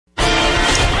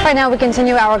Right now we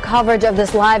continue our coverage of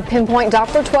this live pinpoint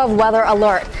Dr. 12 weather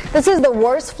alert. This is the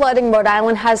worst flooding Rhode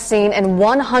Island has seen in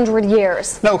 100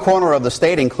 years. No corner of the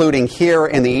state, including here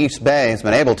in the East Bay, has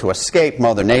been able to escape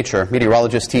Mother Nature.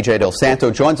 Meteorologist TJ Del Santo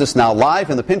joins us now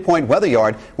live in the Pinpoint Weather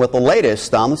Yard with the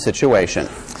latest on the situation.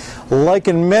 Like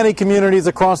in many communities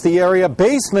across the area,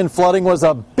 basement flooding was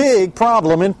a big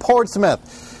problem in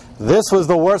Portsmouth. This was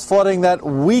the worst flooding that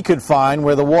we could find,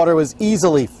 where the water was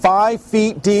easily 5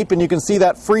 feet deep, and you can see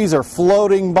that freezer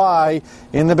floating by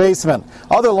in the basement.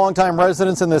 Other longtime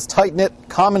residents in this tight-knit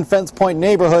Common Fence Point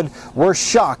neighborhood were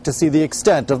shocked to see the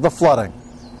extent of the flooding.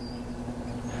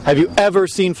 Have you ever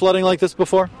seen flooding like this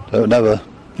before? Oh, never.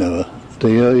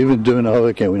 Even during the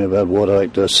hurricane, we never had water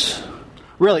like this.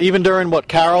 Really? Even during, what,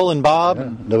 Carol and Bob? Yeah,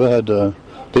 never had...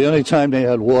 The only time they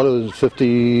had water was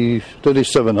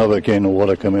 37 hurricane and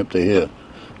water coming up to here.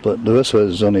 But the rest of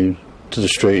it is only to the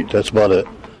street. That's about it.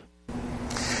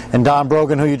 And Don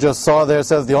Brogan, who you just saw there,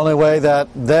 says the only way that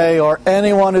they or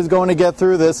anyone is going to get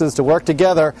through this is to work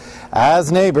together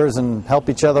as neighbors and help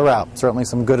each other out. Certainly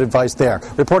some good advice there.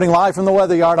 Reporting live from the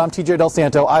Weather Yard, I'm TJ Del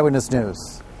Santo, Eyewitness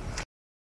News.